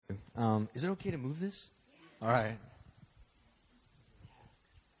Is it okay to move this? All right.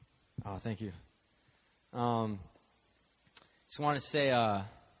 Oh, thank you. Just want to say,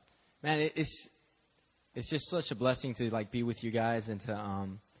 man, it's just such a blessing to like be with you guys and to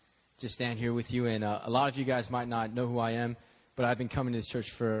just stand here with you. And a lot of you guys might not know who I am, but I've been coming to this church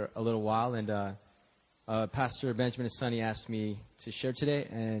for a little while. And Pastor Benjamin and Sonny asked me to share today,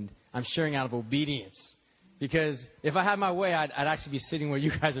 and I'm sharing out of obedience. Because if I had my way, I'd actually be sitting where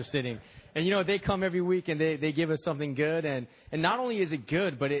you guys are sitting. And, you know, they come every week and they give us something good. And not only is it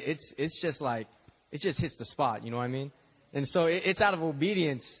good, but it's just like, it just hits the spot, you know what I mean? And so it's out of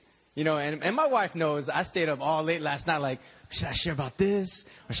obedience, you know, and my wife knows I stayed up all late last night like, should I share about this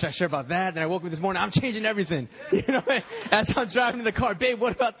or should I share about that? Then I woke up this morning, I'm changing everything, you know, as I'm driving in the car, babe,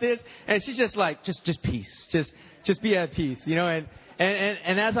 what about this? And she's just like, just peace, just be at peace, you know,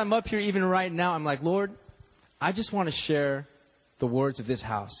 and as I'm up here even right now, I'm like, Lord, I just want to share the words of this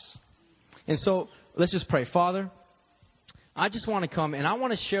house. And so let's just pray. Father, I just want to come and I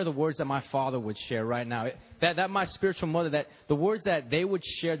want to share the words that my father would share right now. That my spiritual mother, that the words that they would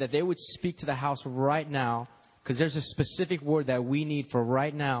share, that they would speak to the house right now. Because there's a specific word that we need for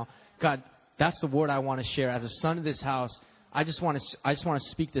right now. God, that's the word I want to share. As a son of this house, I just want to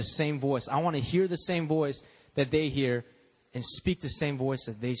speak the same voice. I want to hear the same voice that they hear and speak the same voice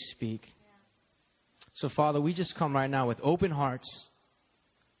that they speak. So, Father, we just come right now with open hearts,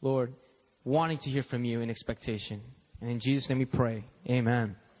 Lord, wanting to hear from you in expectation. And in Jesus' name we pray.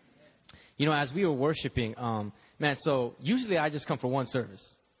 Amen. You know, as we were worshiping, man, so usually I just come for one service,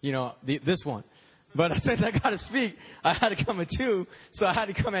 you know, this one. But since I got to speak, I had to come at 2, so I had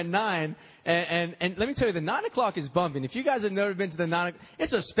to come at 9. And let me tell you, the 9 o'clock is bumping. If you guys have never been to the 9 o'clock,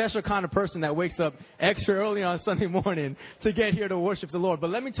 it's a special kind of person that wakes up extra early on Sunday morning to get here to worship the Lord. But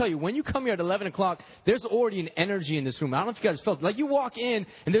let me tell you, when you come here at 11 o'clock, there's already an energy in this room. I don't know if you guys felt like you walk in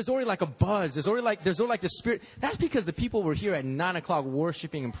and there's already like a buzz. There's already like the spirit. That's because the people were here at 9 o'clock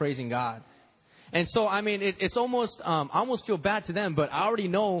worshiping and praising God. And so, I mean, it's almost, I almost feel bad to them, but I already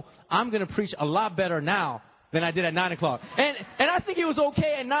know I'm going to preach a lot better now than I did at 9 o'clock. And I think it was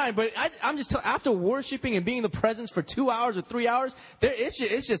okay at 9, but I'm just, after worshiping and being in the presence for 2 hours or 3 hours,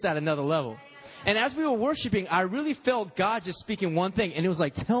 it's just at another level. And as we were worshiping, I really felt God just speaking one thing. And it was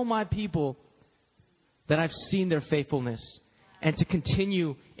like, tell my people that I've seen their faithfulness and to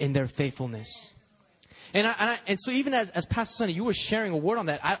continue in their faithfulness. And so even as Pastor Sonny, you were sharing a word on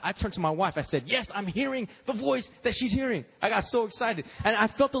that, I turned to my wife. I said, yes, I'm hearing the voice that she's hearing. I got so excited. And I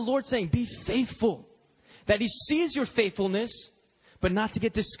felt the Lord saying, be faithful. That He sees your faithfulness, but not to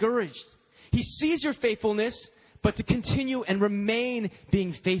get discouraged. He sees your faithfulness, but to continue and remain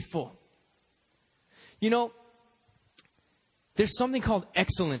being faithful. You know, there's something called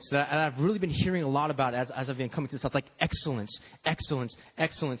excellence that I've really been hearing a lot about as I've been coming to this house, like excellence.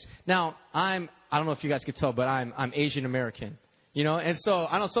 Now, I don't know if you guys could tell, but I'm Asian American, you know, and so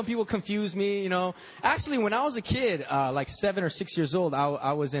I know some people confuse me, you know. Actually, when I was a kid, like 7 or 6 years old,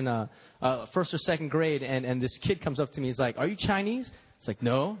 I was in first or second grade, and this kid comes up to me. He's like, "Are you Chinese?" It's like,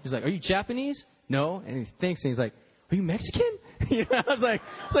 "No." He's like, "Are you Japanese?" "No." And he thinks, and he's like, "Are you Mexican?" You know, I was like,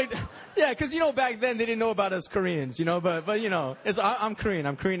 yeah, because, you know, back then they didn't know about us Koreans, you know, but you know, I'm Korean.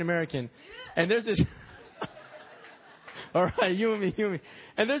 I'm Korean American. And there's this, all right, you and me.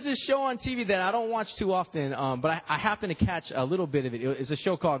 And there's this show on TV that I don't watch too often, but I happen to catch a little bit of it. It's a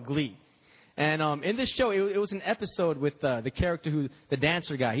show called Glee. And in this show, it was an episode with the character the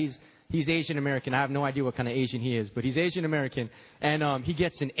dancer guy. He's Asian American. I have no idea what kind of Asian he is, but he's Asian American. And he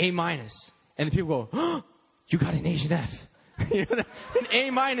gets an A-. And the people go, "Oh, you got an Asian F." You know,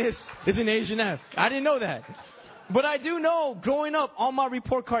 an A- is an Asian F. I didn't know that. But I do know, growing up, on my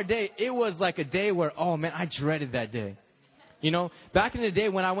report card day, it was like a day where, oh man, I dreaded that day. You know, back in the day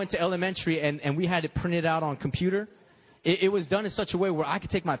when I went to elementary and we had it printed out on computer, it was done in such a way where I could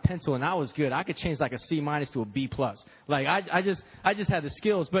take my pencil and I was good. I could change like a C- to a B+. Like I just had the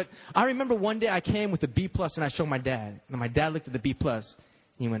skills. But I remember one day I came with a B+ and I showed my dad. And my dad looked at the B+. And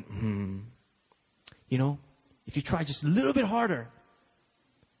he went, you know, if you try just a little bit harder,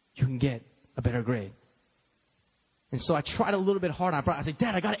 you can get a better grade. And so I tried a little bit harder. I said,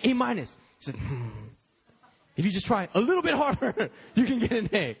 "Dad, I got an A-." He said, if you just try a little bit harder, you can get an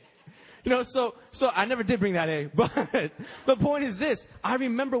A. You know, so I never did bring that A. But the point is this. I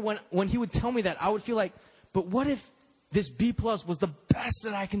remember when he would tell me that, I would feel like, but what if this B+ was the best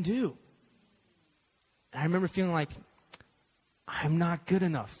that I can do? And I remember feeling like, I'm not good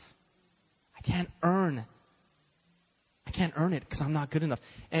enough. I can't earn it because I'm not good enough.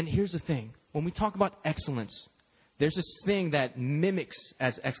 And here's the thing. When we talk about excellence, there's this thing that mimics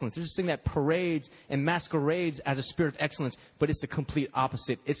as excellence. There's this thing that parades and masquerades as a spirit of excellence, but it's the complete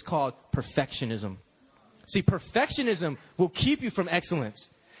opposite. It's called perfectionism. See, perfectionism will keep you from excellence.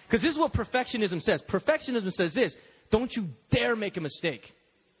 Because this is what perfectionism says. Perfectionism says this: don't you dare make a mistake.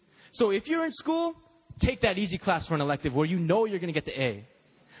 So if you're in school, take that easy class for an elective where you know you're going to get the A.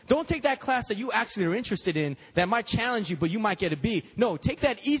 Don't take that class that you actually are interested in that might challenge you, but you might get a B. No, take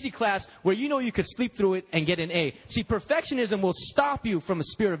that easy class where you know you could sleep through it and get an A. See, perfectionism will stop you from a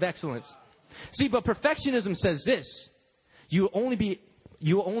spirit of excellence. See, but perfectionism says this: you will only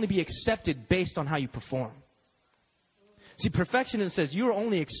be accepted based on how you perform. See, perfectionism says you are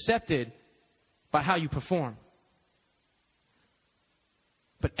only accepted by how you perform.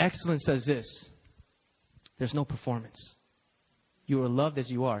 But excellence says this: there's no performance. You are loved as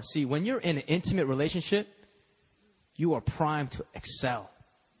you are. See, when you're in an intimate relationship, you are primed to excel.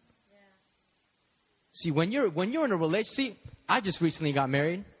 Yeah. See, when you're in a relationship, see, I just recently got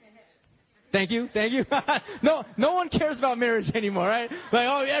married. Thank you. No one cares about marriage anymore, right? Like,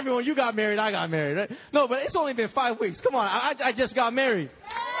 oh, everyone, you got married, I got married, right? No, but it's only been 5 weeks. Come on, I just got married.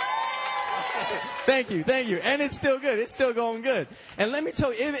 Thank you. And it's still good. It's still going good. And let me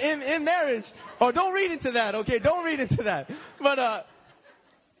tell you, in marriage, don't read into that, okay? Don't read into that. But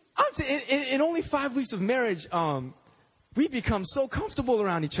in only 5 weeks of marriage, we become so comfortable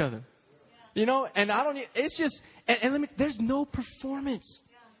around each other. You know, and it's just, there's no performance.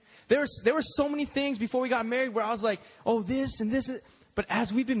 There were so many things before we got married where I was like, oh, this and this. But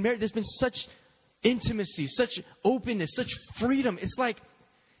as we've been married, there's been such intimacy, such openness, such freedom. It's like,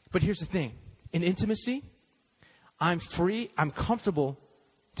 but here's the thing. In intimacy, I'm free, I'm comfortable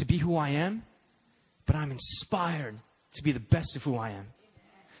to be who I am, but I'm inspired to be the best of who I am.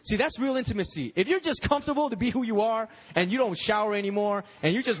 See, that's real intimacy. If you're just comfortable to be who you are and you don't shower anymore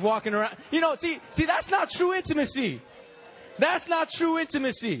and you're just walking around, see, that's not true intimacy. That's not true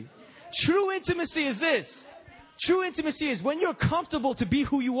intimacy. True intimacy is this. True intimacy is when you're comfortable to be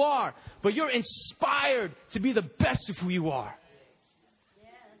who you are, but you're inspired to be the best of who you are.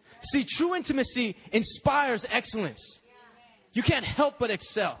 See, true intimacy inspires excellence. You can't help but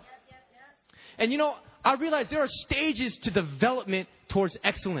excel. And I realize there are stages to development towards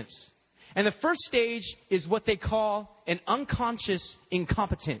excellence. And the first stage is what they call an unconscious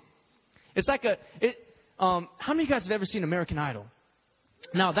incompetent. It's like how many of you guys have ever seen American Idol?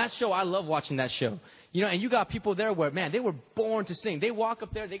 Now, that show, I love watching that show. And you got people there where, man, they were born to sing. They walk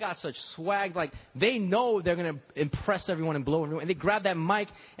up there, they got such swag, like they know they're going to impress everyone and blow everyone. And they grab that mic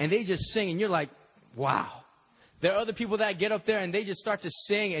and they just sing and you're like, wow. There are other people that get up there and they just start to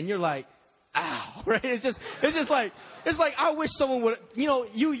sing and you're like, ow, right? It's just like I wish someone would,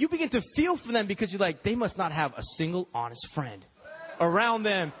 you begin to feel for them because you're like, they must not have a single honest friend around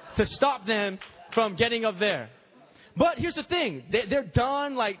them to stop them from getting up there. But here's the thing. They're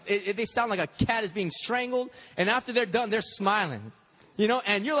done. Like they sound like a cat is being strangled. And after they're done, they're smiling.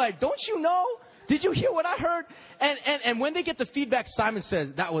 And you're like, don't you know? Did you hear what I heard? And when they get the feedback, Simon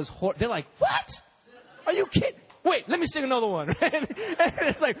says, that was horrible. They're like, what? Are you kidding? Wait, let me sing another one. And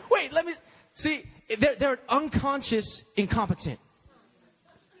it's like, wait, let me. See, they're unconscious incompetent.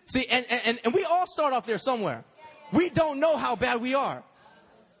 See, and we all start off there somewhere. We don't know how bad we are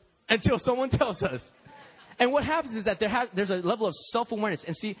until someone tells us. And what happens is that there's a level of self-awareness.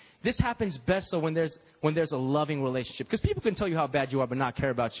 And see, this happens best so when there's a loving relationship. Because people can tell you how bad you are but not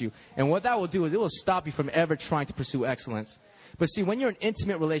care about you. And what that will do is it will stop you from ever trying to pursue excellence. But see, when you're in an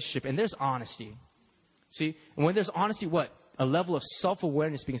intimate relationship and there's honesty. See, and when there's honesty, what? A level of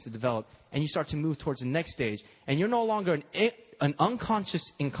self-awareness begins to develop. And you start to move towards the next stage. And you're no longer an unconscious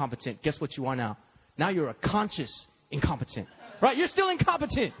incompetent. Guess what you are now? Now you're a conscious incompetent. Right? You're still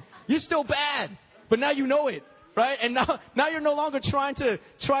incompetent. You're still bad. But now you know it, right? And now you're no longer trying to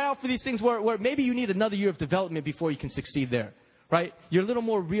try out for these things where maybe you need another year of development before you can succeed there, right? You're a little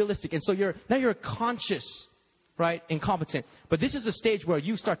more realistic. And so you're conscious, right, incompetent. But this is a stage where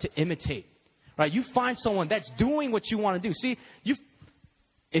you start to imitate, right? You find someone that's doing what you want to do. See,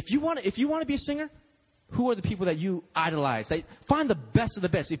 if you want to be a singer, who are the people that you idolize? Like, find the best of the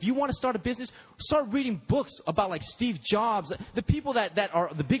best. If you want to start a business, start reading books about like Steve Jobs, the people that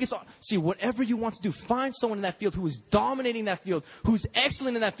are the biggest. See, whatever you want to do, find someone in that field who is dominating that field, who's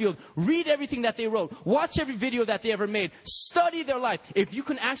excellent in that field. Read everything that they wrote. Watch every video that they ever made. Study their life. If you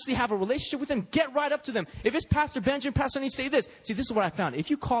can actually have a relationship with them, get right up to them. If it's Pastor Benjamin, Pastor Sonny, say this. See, this is what I found. If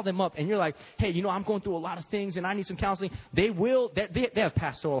you call them up and you're like, hey, I'm going through a lot of things and I need some counseling, they have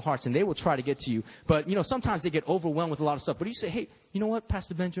pastoral hearts and they will try to get to you. But, sometimes they get overwhelmed with a lot of stuff. But you say, hey, you know what,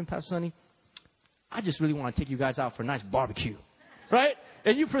 Pastor Benjamin, Pastor Sonny, I just really want to take you guys out for a nice barbecue, right?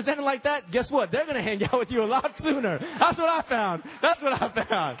 and you present it like that, guess what? They're going to hang out with you a lot sooner. That's what I found.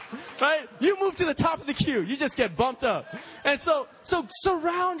 Right? You move to the top of the queue. You just get bumped up. And so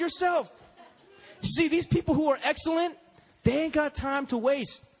surround yourself. See, these people who are excellent, they ain't got time to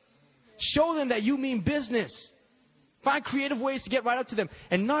waste. Show them that you mean business. Find creative ways to get right up to them.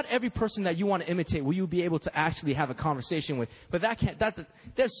 And not every person that you want to imitate will you be able to actually have a conversation with. But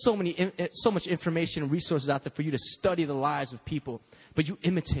there's so much information and resources out there for you to study the lives of people. But you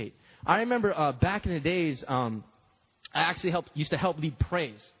imitate. I remember back in the days, I actually used to help lead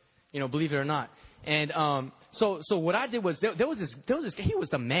praise. Believe it or not. And so what I did was there was this guy. He was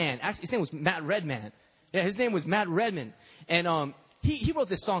the man. Actually, his name was Matt Redman. Yeah, his name was Matt Redman. And he wrote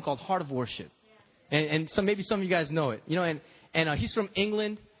this song called Heart of Worship. And maybe some of you guys know it, and he's from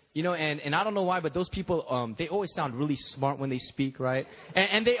England, and I don't know why, but those people, they always sound really smart when they speak, right?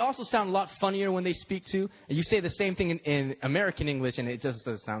 And they also sound a lot funnier when they speak too. And you say the same thing in American English, and it just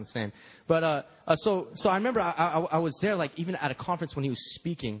doesn't sound the same. But so I remember I was there, like even at a conference when he was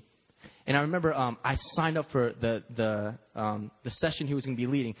speaking, and I remember I signed up for the session he was going to be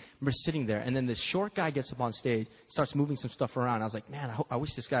leading. I remember sitting there, and then this short guy gets up on stage, starts moving some stuff around. I was like, man, I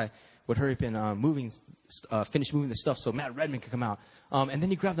wish this guy would hurry up and finish moving the stuff so Matt Redman could come out. And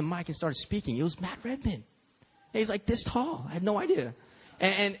then he grabbed the mic and started speaking. It was Matt Redman. And he's like this tall. I had no idea.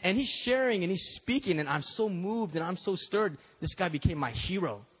 And he's sharing and he's speaking, and I'm so moved and I'm so stirred. This guy became my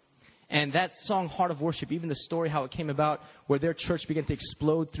hero. And that song, Heart of Worship, even the story, how it came about, where their church began to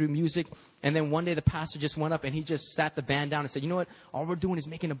explode through music. And then one day the pastor just went up and he just sat the band down and said, you know what? All we're doing is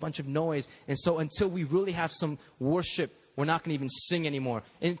making a bunch of noise. And so until we really have some worship, we're not going to even sing anymore.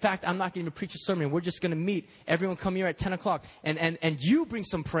 In fact, I'm not going to even preach a sermon. We're just going to meet. Everyone come here at 10 o'clock. And you bring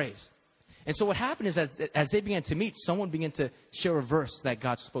some praise. And so what happened is as they began to meet, someone began to share a verse that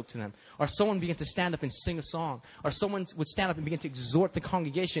God spoke to them. Or someone began to stand up and sing a song. Or someone would stand up and begin to exhort the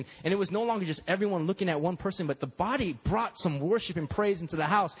congregation. And it was no longer just everyone looking at one person, but the body brought some worship and praise into the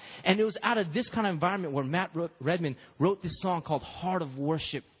house. And it was out of this kind of environment where Matt Redman wrote this song called Heart of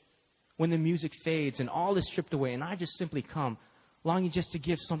Worship. When the music fades and all is stripped away, and I just simply come, longing just to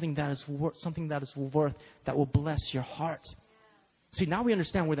give something that is worth, that will bless your heart. See, now we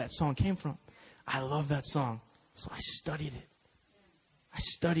understand where that song came from. I love that song, so I studied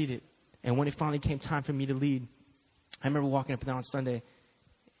it. And when it finally came time for me to lead, I remember walking up and down on Sunday,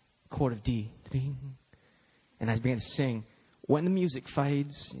 chord of D, and I began to sing. When the music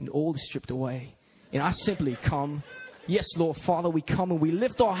fades and all is stripped away, and I simply come. Yes, Lord, Father, we come and we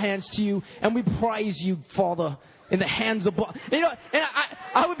lift our hands to you and we praise you, Father, in the hands of... and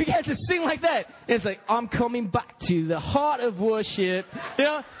I would begin to sing like that. It's like, I'm coming back to the heart of worship.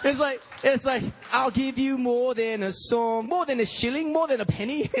 It's like, I'll give you more than a song, more than a shilling, more than a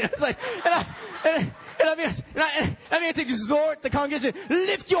penny. It's like, and I mean to exhort the congregation,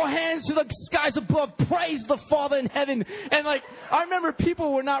 lift your hands to the skies above, praise the Father in heaven. And I remember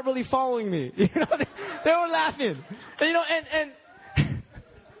people were not really following me. They were laughing. And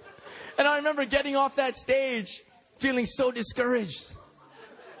I remember getting off that stage feeling so discouraged.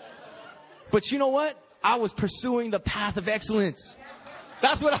 But you know what? I was pursuing the path of excellence.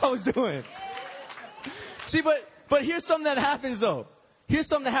 That's what I was doing. See, but here's something that happens though. Here's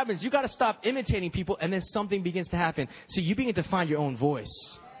something that happens. You got to stop imitating people, and then something begins to happen. See, you begin to find your own voice.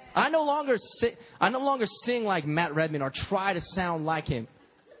 I no longer sing like Matt Redman or try to sound like him.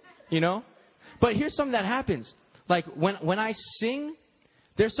 But here's something that happens. Like when I sing,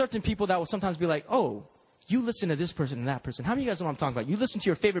 there's certain people that will sometimes be like, oh, you listen to this person and that person. How many of you guys know what I'm talking about? You listen to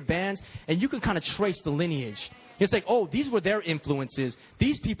your favorite bands, and you can kind of trace the lineage. It's like, oh, these were their influences.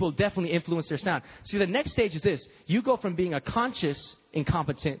 These people definitely influenced their sound. See, the next stage is this. You go from being a conscious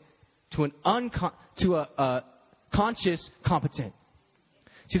incompetent to a conscious competent.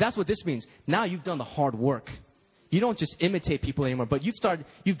 See, that's what this means. Now you've done the hard work. You don't just imitate people anymore, but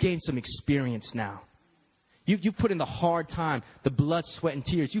you've gained some experience now. You've put in the hard time, the blood, sweat, and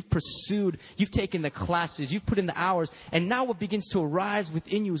tears. You've pursued. You've taken the classes. You've put in the hours. And now what begins to arise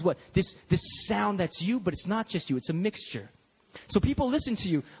within you is what? This sound that's you, but it's not just you. It's a mixture. So people listen to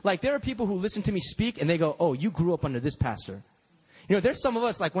you. Like there are people who listen to me speak, and they go, oh, you grew up under this pastor. There's some of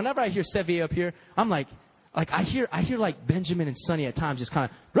us, like whenever I hear Sevier up here, I'm like I hear like Benjamin and Sonny at times just kind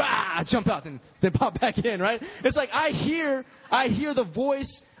of jump out and then pop back in, right? It's like I hear the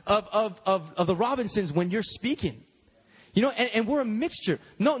voice of the Robinsons when you're speaking. And we're a mixture.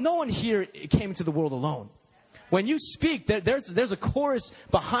 No one here came into the world alone. When you speak, there's a chorus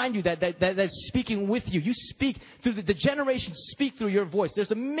behind you that's speaking with you. You speak through the generations speak through your voice.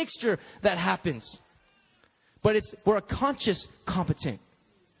 There's a mixture that happens. But we're a conscious competent.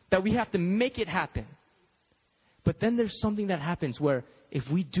 That we have to make it happen. But then there's something that happens where if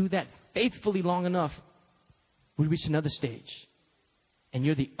we do that faithfully long enough, we reach another stage. And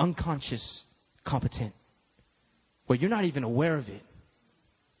you're the unconscious competent, where you're not even aware of it.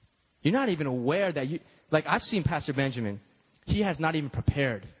 You're not even aware that you... Like, I've seen Pastor Benjamin. He has not even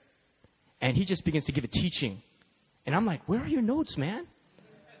prepared. And he just begins to give a teaching. And I'm like, where are your notes, man?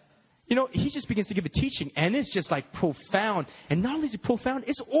 You know, he just begins to give a teaching. And it's just like profound. And not only is it profound,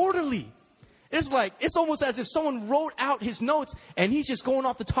 it's orderly. It's like, it's almost as if someone wrote out his notes and he's just going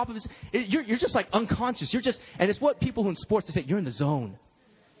off the top of his... You're just like unconscious. You're just... And it's what people in sports, they say, you're in the zone.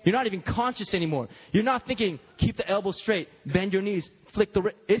 You're not even conscious anymore. You're not thinking, keep the elbows straight, bend your knees, flick the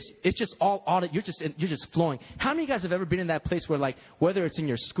wrist. It's just all audit. You're just flowing. How many of you guys have ever been in that place where, like, whether it's in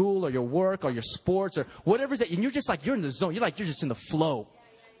your school or your work or your sports or whatever it is, and you're just like, you're in the zone. You're just in the flow.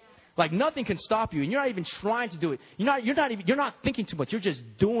 Like, nothing can stop you, and you're not even trying to do it. You're not thinking too much. You're just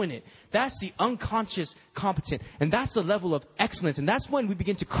doing it. That's the unconscious competent, and that's the level of excellence. And that's when we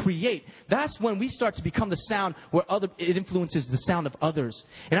begin to create. That's when we start to become the sound where it influences the sound of others.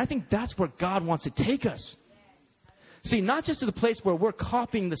 And I think that's where God wants to take us. See, not just to the place where we're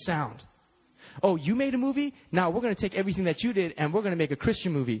copying the sound. Oh, you made a movie? Now we're going to take everything that you did, and we're going to make a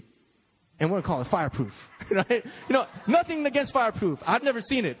Christian movie. And we're going to call it Fireproof, right? You know, nothing against Fireproof. I've never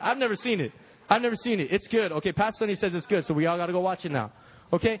seen it. It's good. Okay, Pastor Sonny says it's good, so we all got to go watch it now.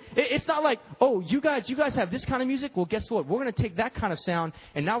 Okay? It's not like, oh, you guys have this kind of music? Well, guess what? We're going to take that kind of sound,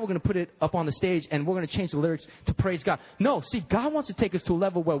 and now we're going to put it up on the stage, and we're going to change the lyrics to praise God. No, see, God wants to take us to a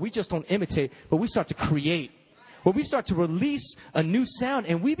level where we just don't imitate, but we start to create. Where we start to release a new sound,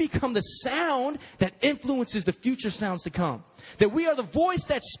 and we become the sound that influences the future sounds to come. That we are the voice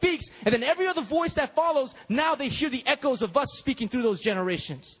that speaks, and then every other voice that follows, now they hear the echoes of us speaking through those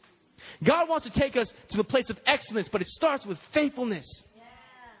generations. God wants to take us to the place of excellence, but it starts with faithfulness.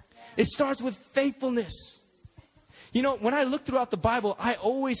 It starts with faithfulness. You know, when I look throughout the Bible, I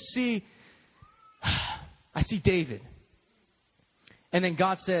always see David. And then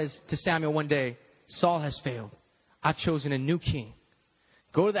God says to Samuel one day, Saul has failed. I've chosen a new king.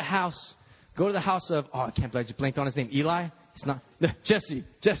 Go to the house of, I can't believe I just blanked on his name. Eli? It's not, Jesse.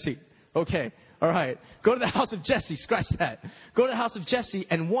 Okay. All right. Go to the house of Jesse. Scratch that. Go to the house of Jesse,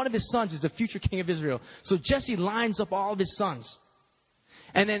 and one of his sons is the future king of Israel. So Jesse lines up all of his sons.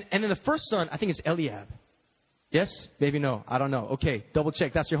 And then the first son, I think, is Eliab. Yes? Maybe no. I don't know. Okay. Double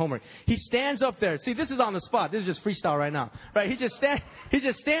check. That's your homework. He stands up there. See, this is on the spot. This is just freestyle right now. Right? He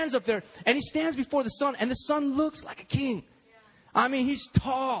just stands up there, and he stands before the son, and the son looks like a king. I mean, he's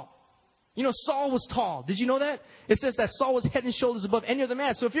tall. You know, Saul was tall. Did you know that? It says that Saul was head and shoulders above any other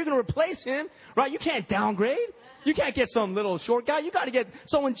man. So if you're going to replace him, right, you can't downgrade. You can't get some little short guy. You got to get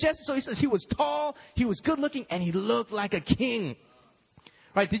someone just... So he says he was tall, he was good looking, and he looked like a king.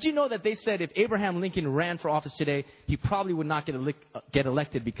 Right? Did you know that they said if Abraham Lincoln ran for office today, he probably would not get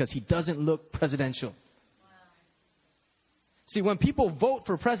elected because he doesn't look presidential? Wow. See, when people vote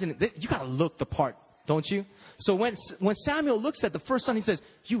for president, you got to look the part, don't you? So when Samuel looks at the first son, he says,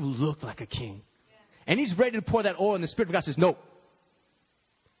 you look like a king. Yeah. And he's ready to pour that oil, and the Spirit of God says, no.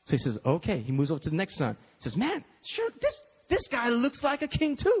 So he says, okay. He moves over to the next son. He says, man, sure, this guy looks like a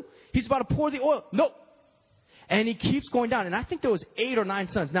king too. He's about to pour the oil. No. And he keeps going down. And I think there was 8 or 9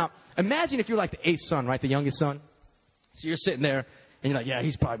 sons. Now, imagine if you're like the 8th son, right? The youngest son. So you're sitting there, and you're like, yeah,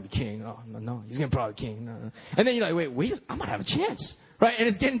 he's probably the king. Oh, no, he's going to probably be king. No. And then you're like, wait, I might have a chance. Right? And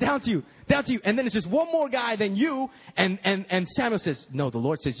it's getting down to you. And then it's just one more guy than you. And Samuel says, no, the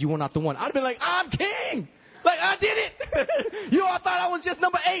Lord says you are not the one. I'd have been like, I'm king. Like, I did it. You all thought I was just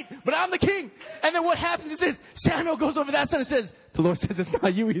number 8, but I'm the king. And then what happens is this. Samuel goes over that son and says, the Lord says it's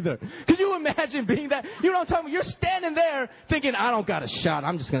not you either. Could you imagine being that? You know what I'm talking about? You're standing there thinking, I don't got a shot.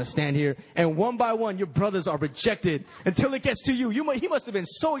 I'm just going to stand here. And one by one, your brothers are rejected until it gets to you. He must have been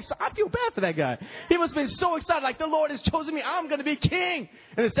so excited. I feel bad for that guy. He must have been so excited. Like, the Lord has chosen me. I'm going to be king.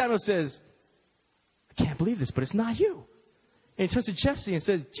 And then Samuel says, I can't believe this, but it's not you. And he turns to Jesse and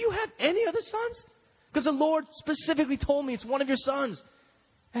says, do you have any other sons? Because the Lord specifically told me it's one of your sons.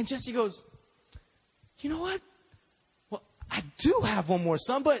 And Jesse goes, you know what? Well, I do have one more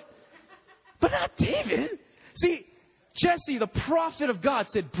son, but not David. See, Jesse, the prophet of God,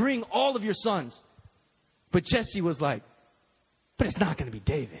 said, bring all of your sons. But Jesse was like, but it's not going to be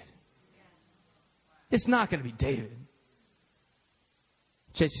David. It's not going to be David.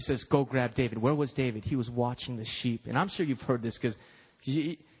 Jesse says, go grab David. Where was David? He was watching the sheep. And I'm sure you've heard this because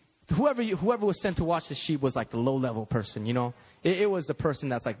whoever was sent to watch the sheep was like the low-level person, you know. It was the person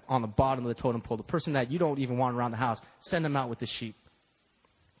that's like on the bottom of the totem pole, the person that you don't even want around the house. Send them out with the sheep.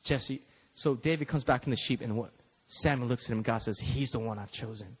 So David comes back from the sheep, and what? Samuel looks at him, and God says, he's the one I've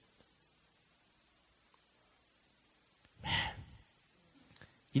chosen.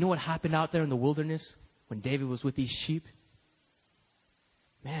 You know what happened out there in the wilderness when David was with these sheep?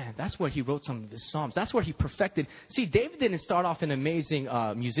 Man, that's where he wrote some of his Psalms. That's where he perfected. See, David didn't start off an amazing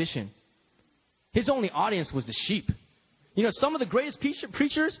musician. His only audience was the sheep. You know, some of the greatest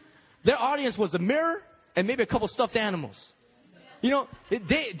preachers, their audience was the mirror and maybe a couple stuffed animals. You know,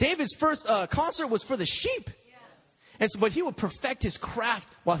 David's first concert was for the sheep. And so, but he would perfect his craft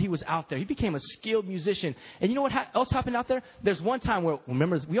while he was out there. He became a skilled musician. And you know what else happened out there? There's one time where,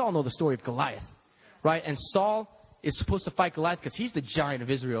 remember, we all know the story of Goliath, right? And Saul is supposed to fight Goliath because he's the giant of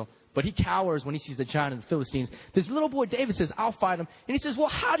Israel. But he cowers when he sees the giant of the Philistines. This little boy David says, I'll fight him. And he says, well,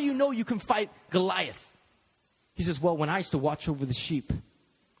 how do you know you can fight Goliath? He says, well, when I used to watch over the sheep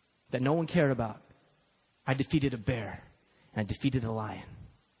that no one cared about, I defeated a bear and I defeated a lion.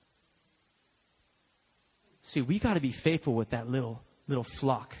 See, we got to be faithful with that little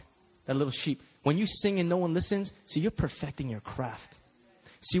flock, that little sheep. When you sing and no one listens, see, you're perfecting your craft.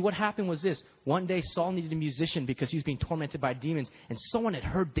 See, what happened was this. One day, Saul needed a musician because he was being tormented by demons. And someone had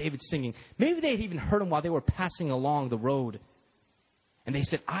heard David singing. Maybe they had even heard him while they were passing along the road. And they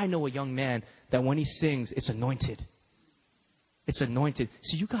said, I know a young man that when he sings, it's anointed. It's anointed.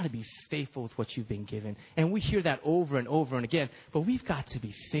 So you got to be faithful with what you've been given. And we hear that over and over and again. But we've got to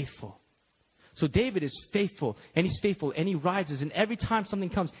be faithful. So David is faithful, and he's faithful, and he rises. And every time something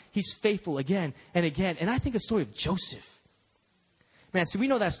comes, he's faithful again and again. And I think the story of Joseph. Man, so we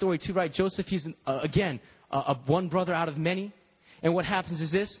know that story too, right? Joseph, he's, one brother out of many. And what happens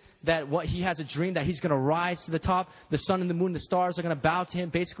is this, that he has a dream that he's going to rise to the top. The sun and the moon and the stars are going to bow to him.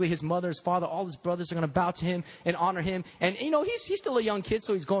 Basically, his mother, his father, all his brothers are going to bow to him and honor him. And, you know, he's still a young kid,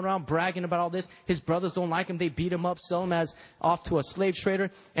 so he's going around bragging about all this. His brothers don't like him. They beat him up, sell him off to a slave trader.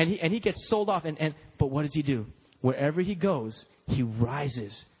 And he gets sold off. But what does he do? Wherever he goes, he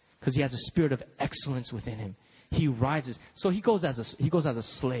rises because he has a spirit of excellence within him. He rises. So he goes as a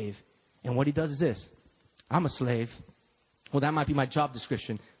slave. And what he does is this. I'm a slave. Well, that might be my job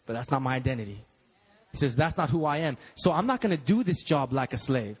description, but that's not my identity. He says, that's not who I am. So I'm not going to do this job like a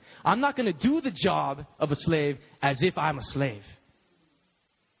slave. I'm not going to do the job of a slave as if I'm a slave.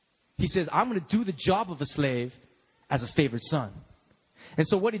 He says, I'm going to do the job of a slave as a favored son. And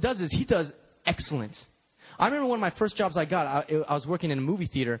so what he does is he does excellent. I remember one of my first jobs I got, I was working in a movie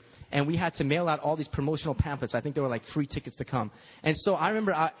theater, and we had to mail out all these promotional pamphlets. I think they were like free tickets to come. And so I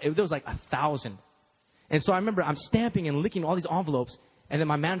remember there was like 1,000. And so I remember I'm stamping and licking all these envelopes, and then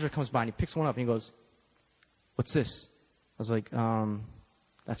my manager comes by and he picks one up and he goes, what's this? I was like,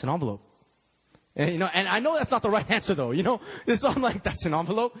 that's an envelope. And, you know, and I know that's not the right answer though, you know. So I'm like, that's an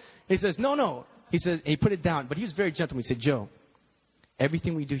envelope? He says, no. He says, and he put it down, but he was very gentle. He said, Joe,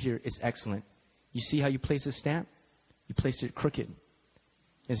 everything we do here is excellent. You see how you place this stamp? You place it crooked. And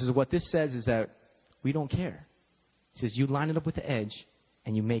he says, what this says is that we don't care. He says, you line it up with the edge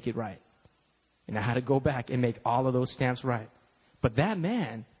and you make it right. And I had to go back and make all of those stamps right. But that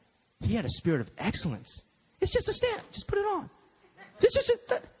man, he had a spirit of excellence. It's just a stamp. Just put it on.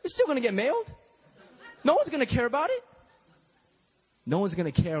 It's still going to get mailed. No one's going to care about it. No one's going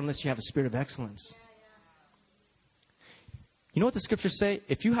to care unless you have a spirit of excellence. You know what the scriptures say?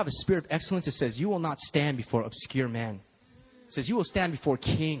 If you have a spirit of excellence, it says you will not stand before obscure men. It says you will stand before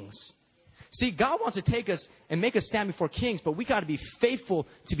kings. See, God wants to take us and make us stand before kings, but we got to be faithful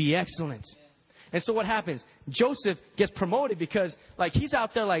to be excellent. And so what happens? Joseph gets promoted because, like, he's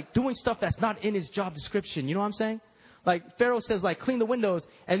out there, like, doing stuff that's not in his job description. You know what I'm saying? Like, Pharaoh says, like, clean the windows.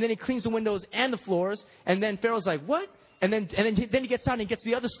 And then he cleans the windows and the floors. And then Pharaoh's like, what? And then he gets out and he gets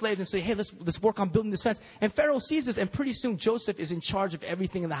the other slaves and say, hey, let's work on building this fence. And Pharaoh sees this, and pretty soon Joseph is in charge of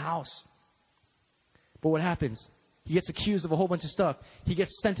everything in the house. But what happens? He gets accused of a whole bunch of stuff. He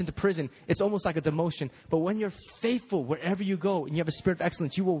gets sent into prison. It's almost like a demotion. But when you're faithful wherever you go and you have a spirit of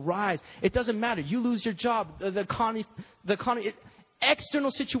excellence, you will rise. It doesn't matter. You lose your job. The economy,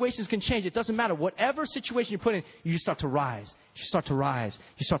 external situations can change. It doesn't matter. Whatever situation you put in, you just start to rise. You start to rise.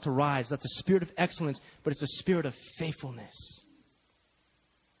 You start to rise. That's a spirit of excellence, but it's a spirit of faithfulness.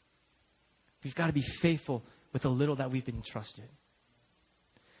 We've got to be faithful with the little that we've been entrusted.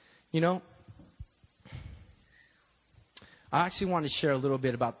 You know, I actually want to share a little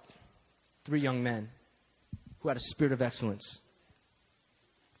bit about 3 young men who had a spirit of excellence.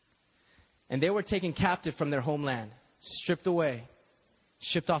 And they were taken captive from their homeland, stripped away,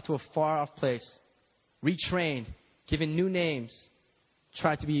 shipped off to a far-off place, retrained, given new names,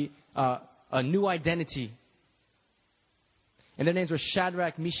 tried to be a new identity. And their names were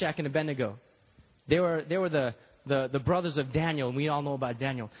Shadrach, Meshach, and Abednego. They were the the brothers of Daniel, and we all know about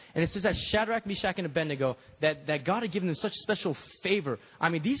Daniel. And it says that Shadrach, Meshach, and Abednego, that God had given them such special favor. I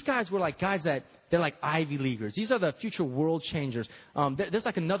mean, these guys were like guys that, they're like Ivy Leaguers. These are the future world changers. There's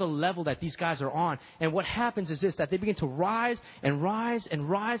like another level that these guys are on. And what happens is this, that they begin to rise and rise and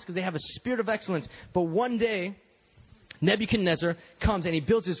rise because they have a spirit of excellence. But one day, Nebuchadnezzar comes and he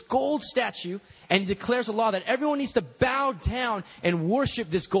builds this gold statue and he declares a law that everyone needs to bow down and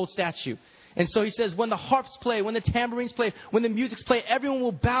worship this gold statue. And so he says, when the harps play, when the tambourines play, when the music's play, everyone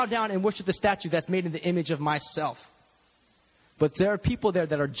will bow down and worship the statue that's made in the image of myself. But there are people there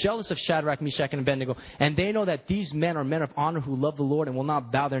that are jealous of Shadrach, Meshach, and Abednego. And they know that these men are men of honor who love the Lord and will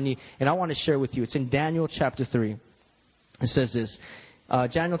not bow their knee. And I want to share with you. It's in Daniel chapter 3. It says this.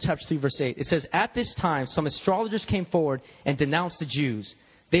 Daniel chapter 3 verse 8. It says, at this time some astrologers came forward and denounced the Jews.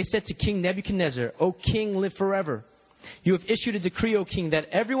 They said to King Nebuchadnezzar, O king, live forever. You have issued a decree, O king, that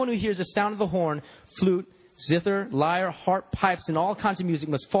everyone who hears the sound of the horn, flute, zither, lyre, harp, pipes, and all kinds of music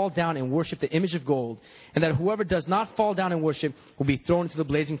must fall down and worship the image of gold, and that whoever does not fall down and worship will be thrown into the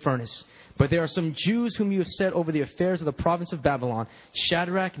blazing furnace. But there are some Jews whom you have set over the affairs of the province of Babylon,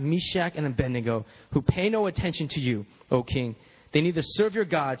 Shadrach, Meshach, and Abednego, who pay no attention to you, O king. They neither serve your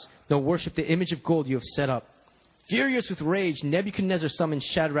gods nor worship the image of gold you have set up. Furious with rage, Nebuchadnezzar summoned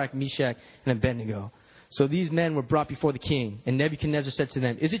Shadrach, Meshach, and Abednego. So these men were brought before the king, and Nebuchadnezzar said to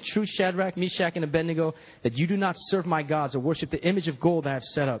them, is it true, Shadrach, Meshach, and Abednego, that you do not serve my gods or worship the image of gold I have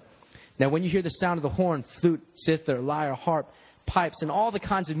set up? Now when you hear the sound of the horn, flute, zither, lyre, harp, pipes, and all the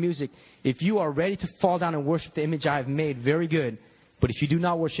kinds of music, if you are ready to fall down and worship the image I have made, very good. But if you do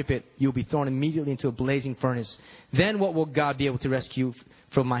not worship it, you will be thrown immediately into a blazing furnace. Then what will God be able to rescue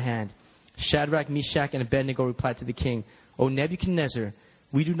from my hand? Shadrach, Meshach, and Abednego replied to the king, O Nebuchadnezzar,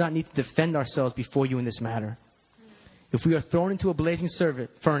 we do not need to defend ourselves before you in this matter. If we are thrown into a blazing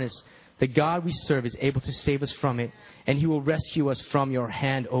furnace, the God we serve is able to save us from it, and he will rescue us from your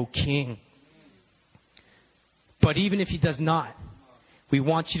hand, O king. But even if he does not, we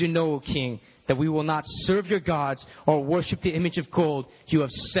want you to know, O king, that we will not serve your gods or worship the image of gold you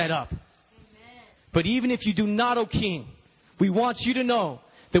have set up. Amen. But even if you do not, O king, we want you to know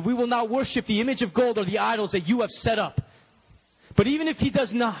that we will not worship the image of gold or the idols that you have set up. But even if he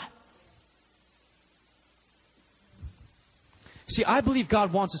does not. See, I believe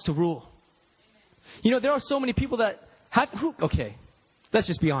God wants us to rule. You know, there are so many people that have... Okay, let's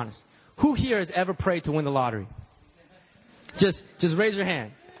just be honest. Who here has ever prayed to win the lottery? Just raise your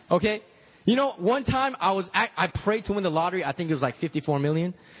hand. Okay? You know, one time I prayed to win the lottery. I think it was like 54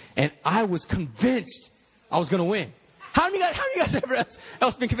 million. And I was convinced I was going to win. How many of you guys ever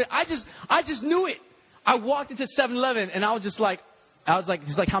else been convinced? I just knew it. I walked into 7-Eleven and I was like,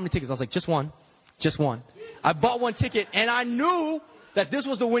 he's like, how many tickets? I was like, just one. I bought one ticket and I knew that this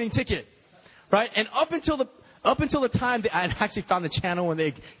was the winning ticket. Right? And up until the time I actually found the channel when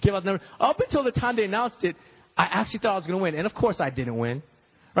they gave out the number. Up until the time they announced it, I actually thought I was going to win. And of course I didn't win.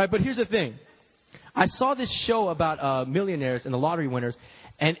 Right? But here's the thing. I saw this show about millionaires and the lottery winners,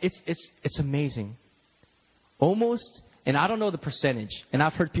 and it's amazing. Almost, and I don't know the percentage, and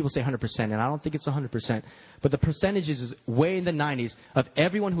I've heard people say 100%, and I don't think it's 100%, but the percentage is way in the 90s of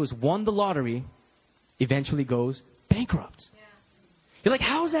everyone who has won the lottery eventually goes bankrupt. Yeah. You're like,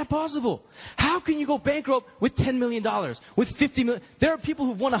 how is that possible? How can you go bankrupt with $10 million, with $50 million? There are people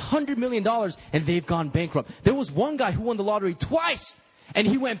who've won $100 million, and they've gone bankrupt. There was one guy who won the lottery twice, and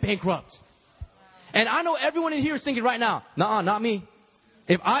he went bankrupt. And I know everyone in here is thinking right now, nuh-uh, not me.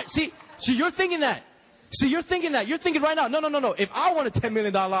 So you're thinking that. You're thinking right now, no. If I won a $10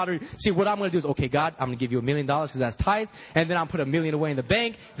 million lottery, see, what I'm going to do is, okay, God, I'm going to give you $1 million because that's tithe. And then I'll put $1 million away in the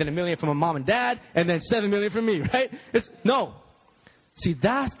bank. Then $1 million for my mom and dad. And then $7 million for me, right? No. See,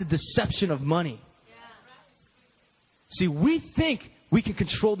 that's the deception of money. Yeah. See, we think we can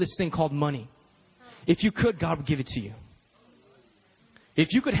control this thing called money. If you could, God would give it to you.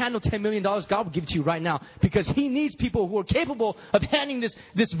 If you could handle $10 million, God will give it to you right now. Because he needs people who are capable of handling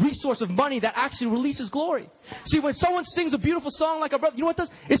this resource of money that actually releases glory. See, when someone sings a beautiful song like our brother, you know what it does?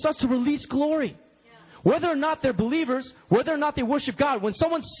 It starts to release glory. Whether or not they're believers, whether or not they worship God, when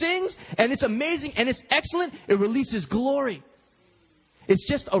someone sings and it's amazing and it's excellent, it releases glory. It's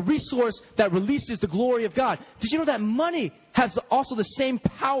just a resource that releases the glory of God. Did you know that money has also the same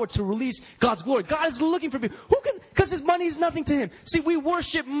power to release God's glory? God is looking for people. Because his money is nothing to him. See, we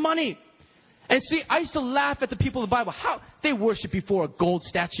worship money. And see, I used to laugh at the people of the Bible. How they worship before a gold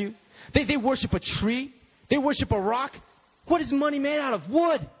statue. They worship a tree. They worship a rock. What is money made out of?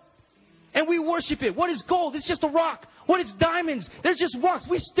 Wood. And we worship it. What is gold? It's just a rock. What is diamonds? They're just rocks.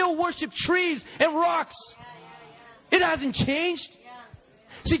 We still worship trees and rocks. It hasn't changed.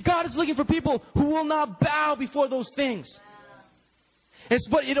 See, God is looking for people who will not bow before those things.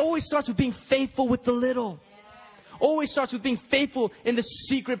 But it always starts with being faithful with the little. Always starts with being faithful in the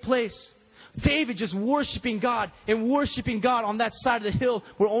secret place. David just worshiping God and worshiping God on that side of the hill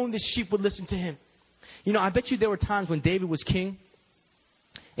where only the sheep would listen to him. You know, I bet you there were times when David was king.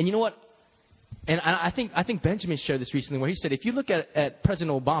 And you know what? And I think Benjamin shared this recently where he said, if you look at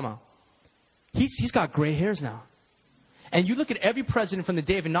President Obama, he's got gray hairs now. And you look at every president from the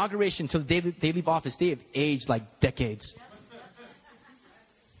day of inauguration until the day they leave office, they have aged like decades.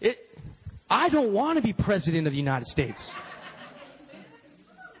 I don't want to be president of the United States.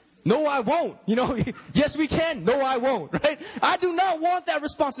 No, I won't. You know, yes, we can. No, I won't. Right? I do not want that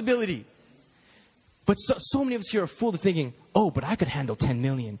responsibility. But so many of us here are fooled to thinking, oh, but I could handle 10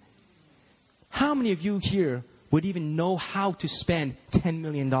 million. How many of you here would even know how to spend $10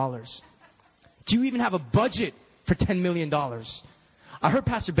 million? Do you even have a budget for $10 million? I heard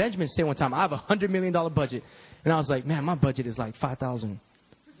Pastor Benjamin say one time, I have a $100 million budget. And I was like, man, my budget is like 5,000.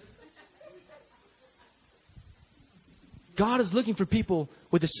 God is looking for people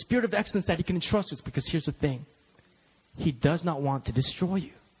with a spirit of excellence that He can entrust with, because here's the thing. He does not want to destroy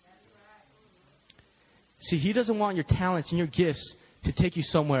you. See, He doesn't want your talents and your gifts to take you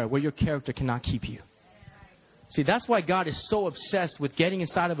somewhere where your character cannot keep you. See, that's why God is so obsessed with getting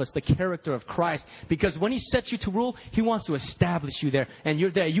inside of us the character of Christ. Because when He sets you to rule, He wants to establish you there. And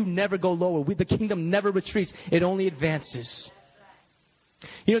you're there. You never go lower. The kingdom never retreats. It only advances.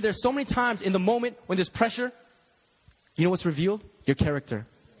 You know, there's so many times in the moment when there's pressure, you know what's revealed? Your character.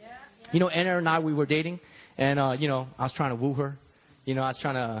 You know, Anna and I, we were dating. And, you know, I was trying to woo her. You know, I was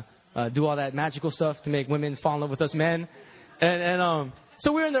trying to do all that magical stuff to make women fall in love with us men. And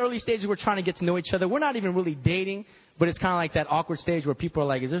so we're in the early stages. We're trying to get to know each other. We're not even really dating, but it's kind of like that awkward stage where people are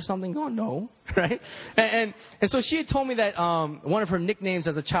like, is there something going on? No. Right? And so she had told me that one of her nicknames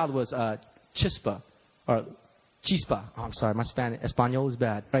as a child was Chispa or Chispa. Oh, I'm sorry. My Espanol is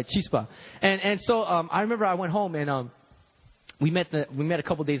bad. Right? Chispa. And so I remember I went home and we met a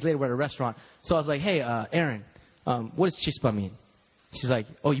couple days later. We're at a restaurant. So I was like, hey, Erin, what does Chispa mean? She's like,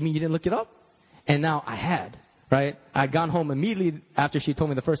 oh, you mean you didn't look it up? And now I had. Right? I'd gone home immediately after she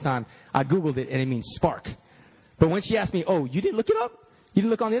told me the first time. I Googled it, and it means spark. But when she asked me, oh, you didn't look it up? You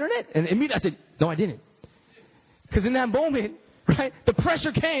didn't look on the internet? And immediately I said, no, I didn't. Because in that moment, right, the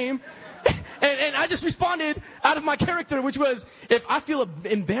pressure came, and I just responded out of my character, which was, if I feel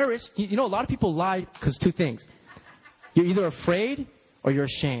embarrassed, you know, a lot of people lie because two things. You're either afraid or you're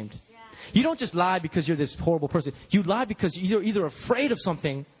ashamed. You don't just lie because you're this horrible person. You lie because you're either afraid of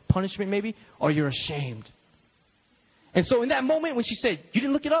something, punishment maybe, or you're ashamed. And so in that moment when she said, you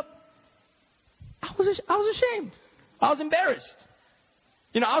didn't look it up? I was ashamed. I was embarrassed.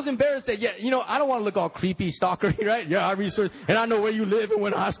 You know, I was embarrassed that, yeah, you know, I don't want to look all creepy, stalkery, right? Yeah, I researched, and I know where you live and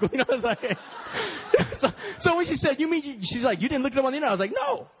went to high school. You know, it's like, so when she said, she's like, you didn't look it up on the internet? I was like,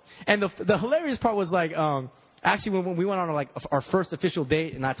 no. And the hilarious part was like, actually, when we went on like our first official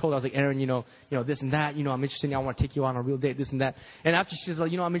date, and I told her, I was like, Erin, you know, this and that, you know, I'm interested in you. I want to take you on a real date, this and that. And after she says,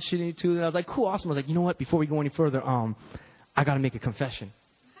 like, you know, I'm interested in you too. And I was like, cool, awesome. I was like, you know what? Before we go any further, I got to make a confession.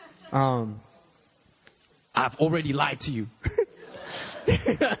 I've already lied to you.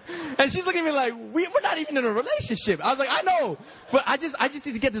 And she's looking at me like, we're not even in a relationship. I was like, I know, but I just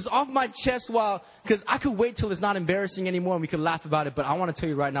need to get this off my chest because I could wait till it's not embarrassing anymore and we could laugh about it. But I want to tell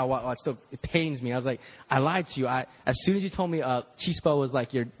you right now while it pains me. I was like, I lied to you. As soon as you told me Chispa was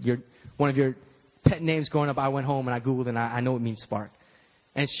like your one of your pet names growing up, I went home and I Googled and I know it means spark.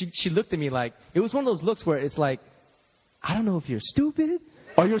 And she looked at me like, it was one of those looks where it's like, I don't know if you're stupid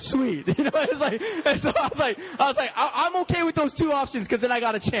or you're sweet. You know, it's like, and so I was like, I'm okay with those two options because then I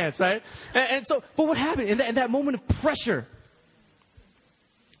got a chance, right? And so, but what happened in that moment of pressure?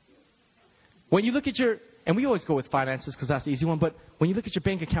 When you look at and we always go with finances because that's the easy one, but when you look at your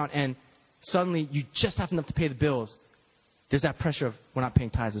bank account and suddenly you just have enough to pay the bills, there's that pressure of, we're not paying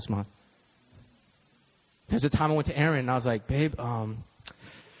tithes this month. There's a time I went to Erin and I was like, babe,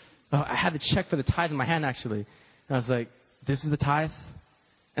 I had the check for the tithe in my hand actually. And I was like, this is the tithe?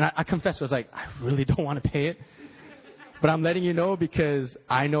 And I confessed, I was like, I really don't want to pay it. But I'm letting you know because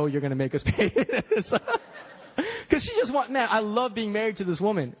I know you're going to make us pay it. Because she just man, I love being married to this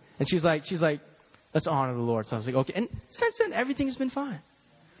woman. And she's like, let's honor the Lord. So I was like, okay. And since then, everything's been fine.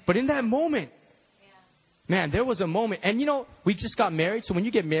 But in that moment, man, there was a moment. And you know, we just got married. So when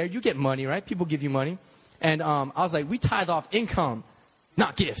you get married, you get money, right? People give you money. And I was like, we tithe off income.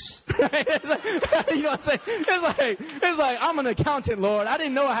 Not gifts. It's like, you know what I'm saying? It's like, I'm an accountant, Lord. I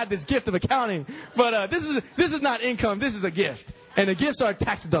didn't know I had this gift of accounting. But this is not income. This is a gift. And the gifts are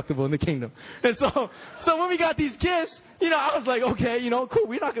tax deductible in the kingdom. And so when we got these gifts, I was like, okay, cool.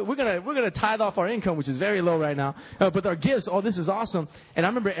 We're gonna tithe off our income, which is very low right now. But our gifts, this is awesome. And I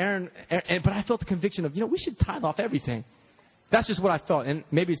remember Aaron, but I felt the conviction of, we should tithe off everything. That's just what I felt. And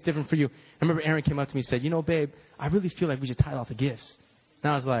maybe it's different for you. I remember Aaron came up to me and said, babe, I really feel like we should tithe off the gifts.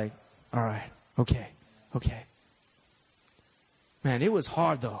 And I was like, all right, okay. Man, it was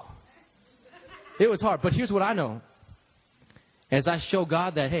hard though. It was hard. But here's what I know. As I show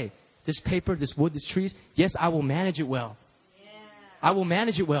God that, hey, this paper, this wood, these trees, yes, I will manage it well. Yeah. I will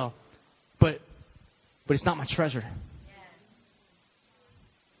manage it well. But it's not my treasure. Yeah.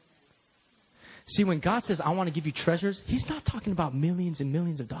 See, when God says, I want to give you treasures, He's not talking about millions and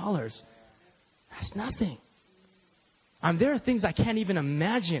millions of dollars. That's nothing. There are things I can't even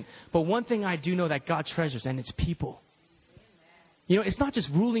imagine. But one thing I do know that God treasures, and it's people. It's not just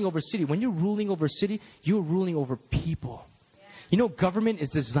ruling over a city. When you're ruling over a city, you're ruling over people. Government is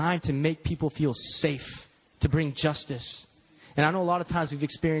designed to make people feel safe, to bring justice. And I know a lot of times we've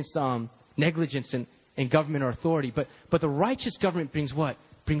experienced negligence in government or authority. But the righteous government brings what?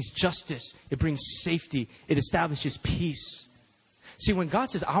 Brings justice. It brings safety. It establishes peace. See, when God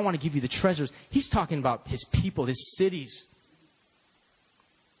says, I want to give you the treasures, He's talking about His people, His cities.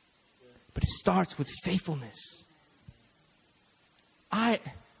 But it starts with faithfulness. I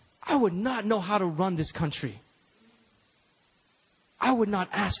would not know how to run this country. I would not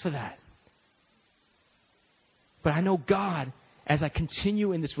ask for that. But I know God, as I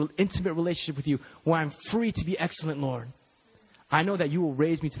continue in this intimate relationship with you, where I'm free to be excellent, Lord, I know that you will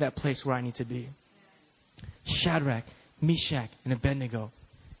raise me to that place where I need to be. Shadrach, Meshach, and Abednego,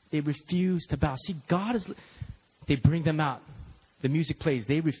 they refuse to bow. See, they bring them out. The music plays.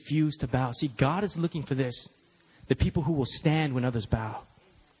 They refuse to bow. See, God is looking for this. The people who will stand when others bow.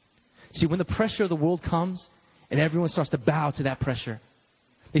 See, when the pressure of the world comes and everyone starts to bow to that pressure,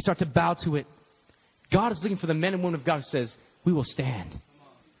 they start to bow to it. God is looking for the men and women of God who says, we will stand.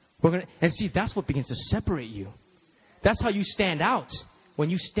 And see, that's what begins to separate you. That's how you stand out, when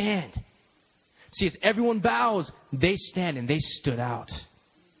you stand. See, as everyone bows, they stand, and they stood out.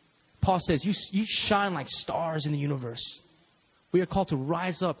 Paul says, you shine like stars in the universe. We are called to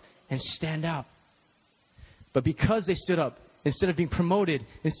rise up and stand out. But because they stood up, instead of being promoted,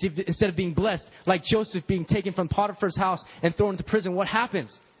 instead of being blessed, like Joseph being taken from Potiphar's house and thrown into prison, what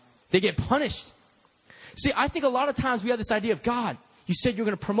happens? They get punished. See, I think a lot of times we have this idea of, God, you said you were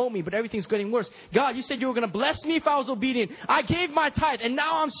going to promote me, but everything's getting worse. God, you said you were going to bless me if I was obedient. I gave my tithe, and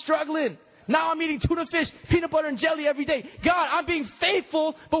now I'm struggling. Now I'm eating tuna fish, peanut butter, and jelly every day. God, I'm being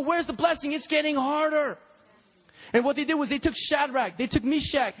faithful, but where's the blessing? It's getting harder. And what they did was they took Shadrach, they took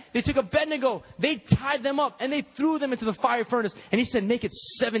Meshach, they took Abednego, they tied them up, and they threw them into the fire furnace. And He said, make it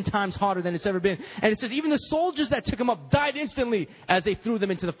 7 times hotter than it's ever been. And it says even the soldiers that took them up died instantly as they threw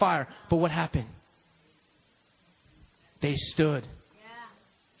them into the fire. But what happened? They stood.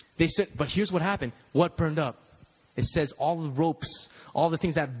 They stood. But here's what happened. What burned up? It says all the ropes, all the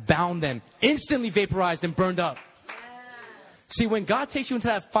things that bound them instantly vaporized and burned up. See, when God takes you into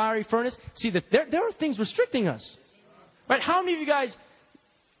that fiery furnace, see that there are things restricting us. Right? How many of you guys,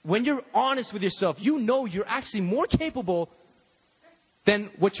 when you're honest with yourself, you're actually more capable than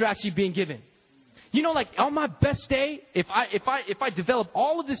what you're actually being given? Like on my best day, if I develop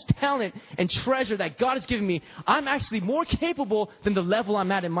all of this talent and treasure that God has given me, I'm actually more capable than the level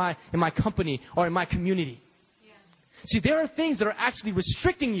I'm at in my company or in my community. See, there are things that are actually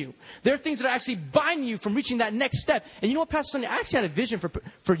restricting you. There are things that are actually binding you from reaching that next step. And you know what, Pastor Sunday, I actually had a vision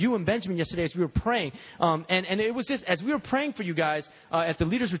for you and Benjamin yesterday as we were praying. And it was this, as we were praying for you guys at the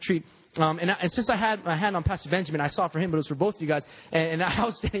leaders retreat, and since I had my hand on Pastor Benjamin, I saw it for him, but it was for both of you guys. And I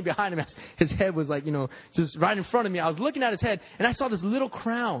was standing behind him. His head was like, just right in front of me. I was looking at his head, and I saw this little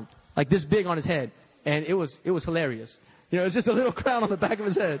crown, like this big on his head. And it was hilarious. It was just a little crown on the back of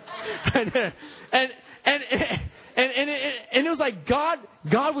his head. Right there. And it was like God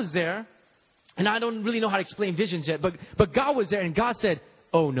was there, and I don't really know how to explain visions yet, but God was there, and God said,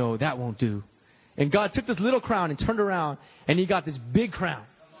 oh no, that won't do. And God took this little crown and turned around, and He got this big crown.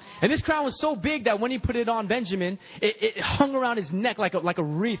 And this crown was so big that when He put it on Benjamin, it hung around his neck like a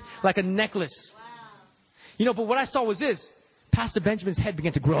wreath, like a necklace. Wow. But what I saw was this. Pastor Benjamin's head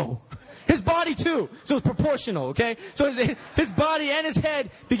began to grow. His body too. So it's proportional, okay? So his body and his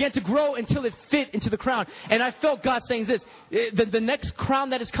head began to grow until it fit into the crown. And I felt God saying this. The next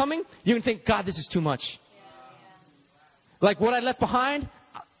crown that is coming, you're going to think, God, this is too much. Like what I left behind,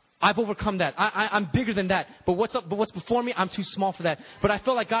 I've overcome that. I'm bigger than that. But what's before me, I'm too small for that. But I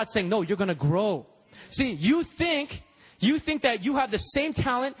felt like God saying, no, you're going to grow. See, you think You think that you have the same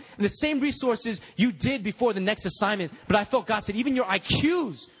talent and the same resources you did before the next assignment. But I felt God said, even your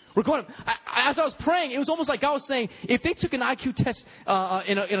IQs were going up. As I was praying, it was almost like God was saying, if they took an IQ test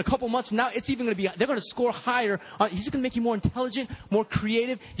in a couple months from now, it's even going to be, they're going to score higher. He's going to make you more intelligent, more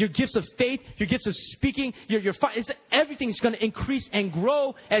creative. Your gifts of faith, your gifts of speaking, everything's going to increase and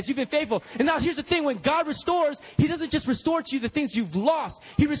grow as you've been faithful. And now here's the thing. When God restores, He doesn't just restore to you the things you've lost.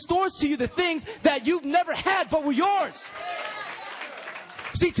 He restores to you the things that you've never had but were yours.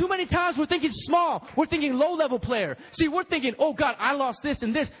 See, too many times we're thinking small. We're thinking low-level player. See, we're thinking, oh, God, I lost this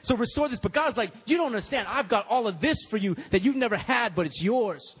and this, so restore this. But God's like, you don't understand. I've got all of this for you that you've never had, but it's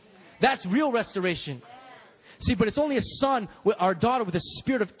yours. That's real restoration. See, but it's only a son or daughter with a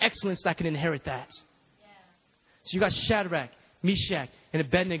spirit of excellence that can inherit that. So you got Shadrach, Meshach, and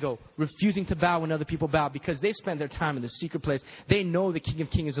Abednego refusing to bow when other people bow because they've spent their time in the secret place. They know the King of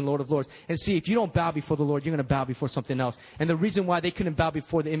Kings and Lord of Lords. And see, if you don't bow before the Lord, you're going to bow before something else. And the reason why they couldn't bow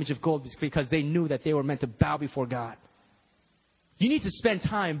before the image of gold is because they knew that they were meant to bow before God. You need to spend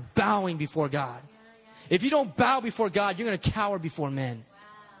time bowing before God. If you don't bow before God, you're going to cower before men.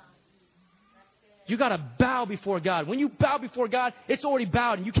 You got to bow before God. When you bow before God, it's already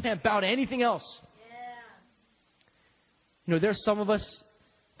bowed and you can't bow to anything else. You know, there's some of us,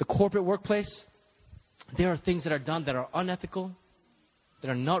 the corporate workplace, there are things that are done that are unethical, that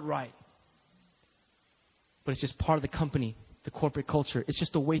are not right. But it's just part of the company, the corporate culture. It's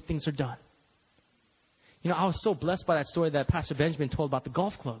just the way things are done. You know, I was so blessed by that story that Pastor Benjamin told about the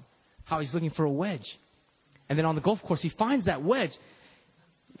golf club, how he's looking for a wedge. And then on the golf course, he finds that wedge.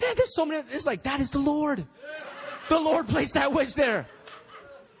 Man, there's so many, it's like, that is the Lord. The Lord placed that wedge there.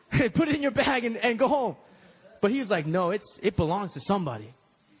 Put it in your bag and go home. But he was like, no, it belongs to somebody.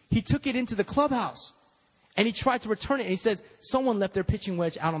 He took it into the clubhouse. And he tried to return it. And he said, someone left their pitching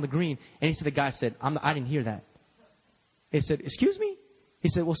wedge out on the green. And he said, the guy said, I didn't hear that. He said, excuse me? He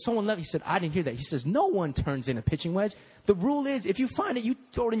said, well, someone left. He said, I didn't hear that. He says, no one turns in a pitching wedge. The rule is, if you find it, you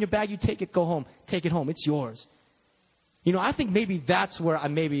throw it in your bag, you take it, go home. Take it home. It's yours. You know, I think maybe that's where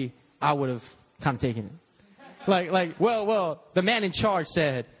I would have kind of taken it. Well, the man in charge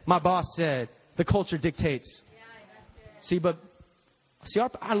said, my boss said, the culture dictates.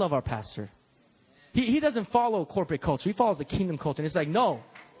 I love our pastor. He doesn't follow corporate culture. He follows the kingdom culture. And it's like, no,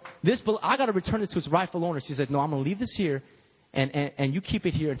 I got to return it to its rightful owner. He said, no, I'm going to leave this here, and you keep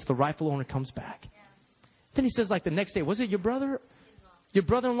it here until the rightful owner comes back. Then he says, like the next day, was it your brother? Your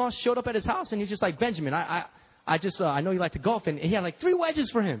brother-in-law showed up at his house, and he's just like, Benjamin, I know you like to golf, and he had like 3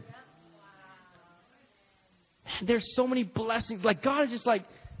 wedges for him. Man, there's so many blessings. Like God is just like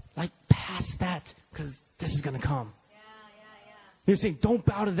past that, because this is going to come. You're saying, don't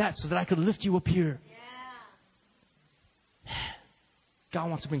bow to that so that I could lift you up here. God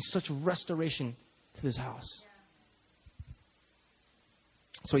wants to bring such restoration to this house.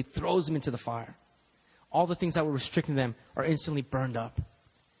 So he throws them into the fire. All the things that were restricting them are instantly burned up.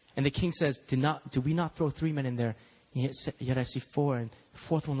 And the king says, do we not throw 3 men in there? Yet I see 4, and the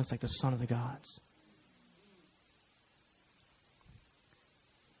 4th one looks like the son of the gods.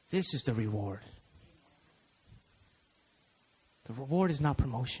 This is the reward. The reward is not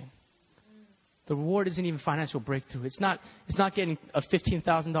promotion. The reward isn't even financial breakthrough. It's not getting a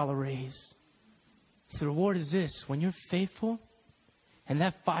 $15,000 raise. So the reward is this. When you're faithful and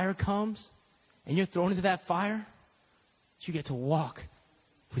that fire comes and you're thrown into that fire, you get to walk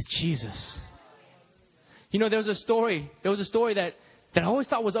with Jesus. You know, there was a story that I always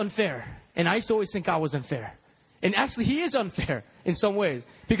thought was unfair. And I used to always think God was unfair. And actually, He is unfair in some ways.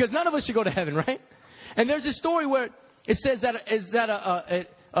 Because none of us should go to heaven, right? And there's a story where it says that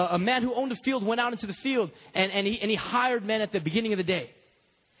a man who owned a field went out into the field and he hired men at the beginning of the day.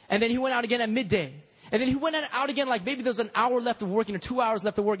 And then he went out again at midday. And then he went out again, like maybe there's an hour left of working or 2 hours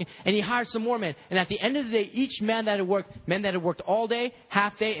left of working. And he hired some more men. And at the end of the day, each man that had worked, men that had worked all day,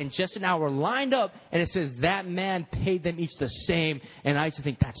 half day, and just an hour lined up. And it says that man paid them each the same. And I used to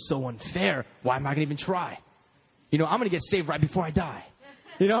think, that's so unfair. Why am I going to even try? You know, I'm going to get saved right before I die.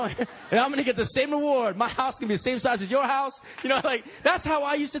 You know, and I'm going to get the same reward. My house can be the same size as your house. You know, like that's how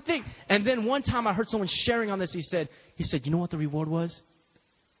I used to think. And then one time I heard someone sharing on this. He said, you know what the reward was?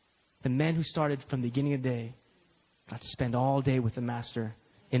 The men who started from the beginning of the day got to spend all day with the master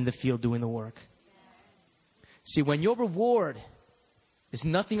in the field doing the work. See, when your reward is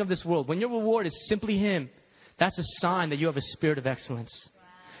nothing of this world, when your reward is simply Him, that's a sign that you have a spirit of excellence.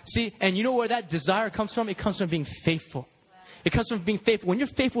 See, and you know where that desire comes from? It comes from being faithful. It comes from being faithful. When you're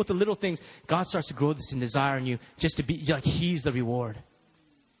faithful with the little things, God starts to grow this in desire in you just to be like He's the reward.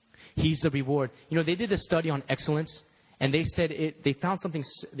 He's the reward. You know, they did a study on excellence. And they said they found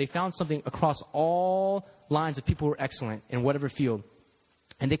something across all lines of people who were excellent in whatever field.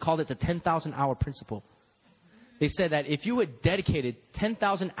 And they called it the 10,000 hour principle. They said that if you had dedicated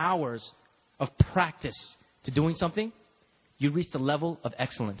 10,000 hours of practice to doing something, you'd reach the level of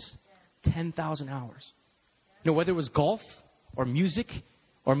excellence. 10,000 hours. Whether it was golf or music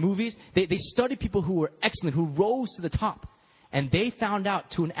or movies, they studied people who were excellent, who rose to the top. And they found out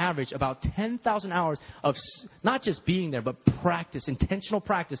to an average about 10,000 hours of not just being there, but practice, intentional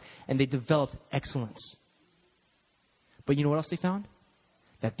practice. And they developed excellence. But you know what else they found?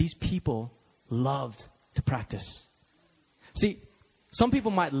 That these people loved to practice. See, some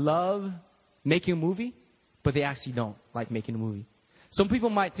people might love making a movie, but they actually don't like making a movie. Some people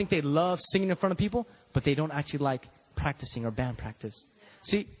might think they love singing in front of people, but they don't actually like practicing or band practice.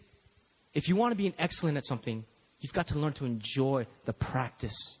 See, if you want to be an excellent at something, you've got to learn to enjoy the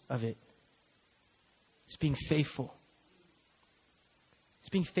practice of it. It's being faithful. It's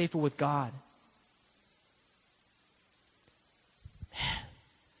being faithful with God.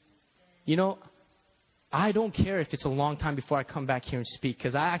 I don't care if it's a long time before I come back here and speak,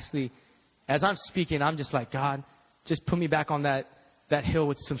 because as I'm speaking, I'm just like, God, just put me back on that hill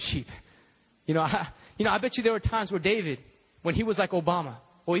with some sheep. I bet you there were times where David, when he was like Obama,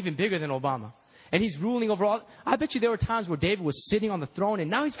 or even bigger than Obama, and he's ruling over all. I bet you there were times where David was sitting on the throne, and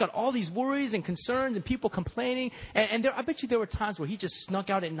now he's got all these worries and concerns and people complaining. I bet you there were times where he just snuck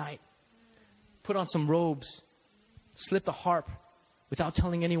out at night, put on some robes, slipped a harp without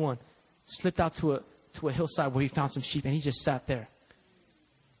telling anyone, slipped out to a hillside where he found some sheep, and he just sat there.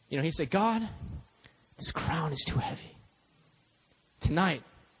 He said, God, this crown is too heavy. Tonight,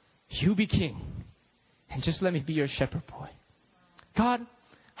 you be king, and just let me be your shepherd boy. God,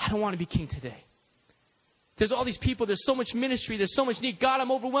 I don't want to be king today. There's all these people. There's so much ministry. There's so much need. God,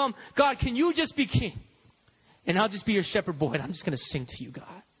 I'm overwhelmed. God, can you just be king? And I'll just be your shepherd boy, and I'm just going to sing to you,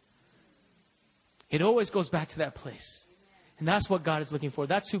 God. It always goes back to that place. And that's what God is looking for.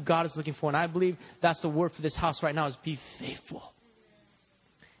 That's who God is looking for. And I believe that's the word for this house right now is be faithful.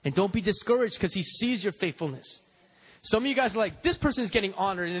 And don't be discouraged because he sees your faithfulness. Some of you guys are like, this person is getting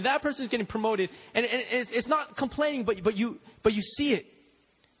honored and that person is getting promoted. And it's not complaining, but you see it.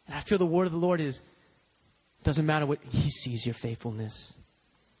 And I feel the word of the Lord is, doesn't matter what, he sees your faithfulness.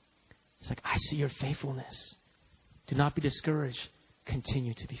 It's like, I see your faithfulness. Do not be discouraged.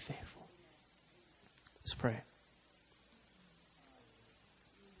 Continue to be faithful. Let's pray.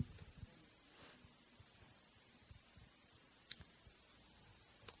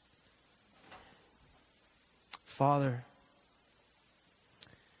 Father,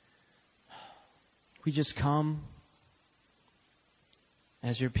 we just come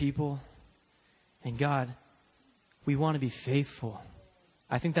as your people. And God, we want to be faithful.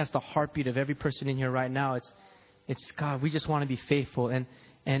 I think that's the heartbeat of every person in here right now. It's God, we just want to be faithful.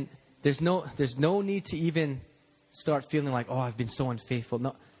 And there's no need to even start feeling like, oh, I've been so unfaithful.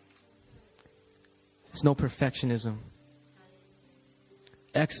 No. There's no perfectionism.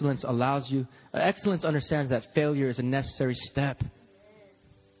 Excellence understands that failure is a necessary step.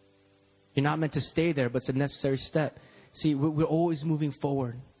 You're not meant to stay there, but it's a necessary step. See, we're always moving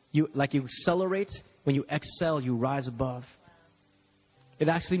forward. You accelerate. When you excel, you rise above. It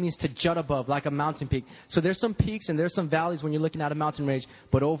actually means to jut above, like a mountain peak. So there's some peaks and there's some valleys when you're looking at a mountain range.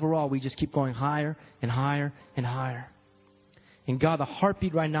 But overall, we just keep going higher and higher and higher. And God, the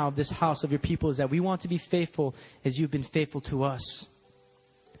heartbeat right now of this house, of your people, is that we want to be faithful as you've been faithful to us.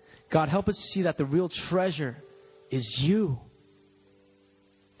 God, help us to see that the real treasure is you.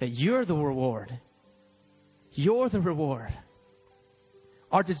 That you're the reward. You're the reward.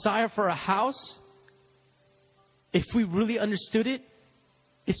 Our desire for a house, if we really understood it,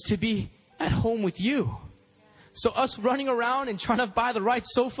 is to be at home with you. So us running around and trying to buy the right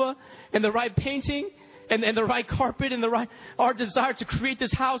sofa and the right painting and the right carpet and our desire to create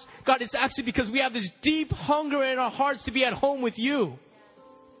this house, God, it's actually because we have this deep hunger in our hearts to be at home with you.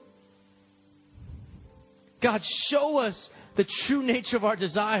 God, show us the true nature of our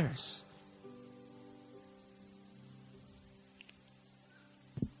desires.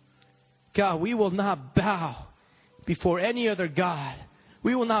 God, we will not bow before any other God.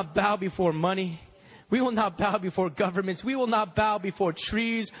 We will not bow before money. We will not bow before governments. We will not bow before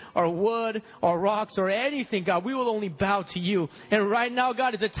trees or wood or rocks or anything, God. We will only bow to you. And right now,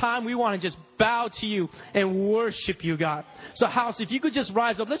 God, is a time we want to just bow to you and worship you, God. So, house, if you could just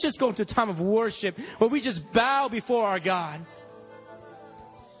rise up, let's just go into a time of worship where we just bow before our God.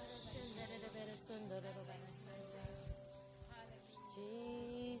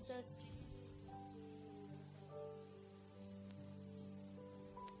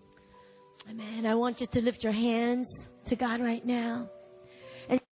 Amen. I want you to lift your hands to God right now.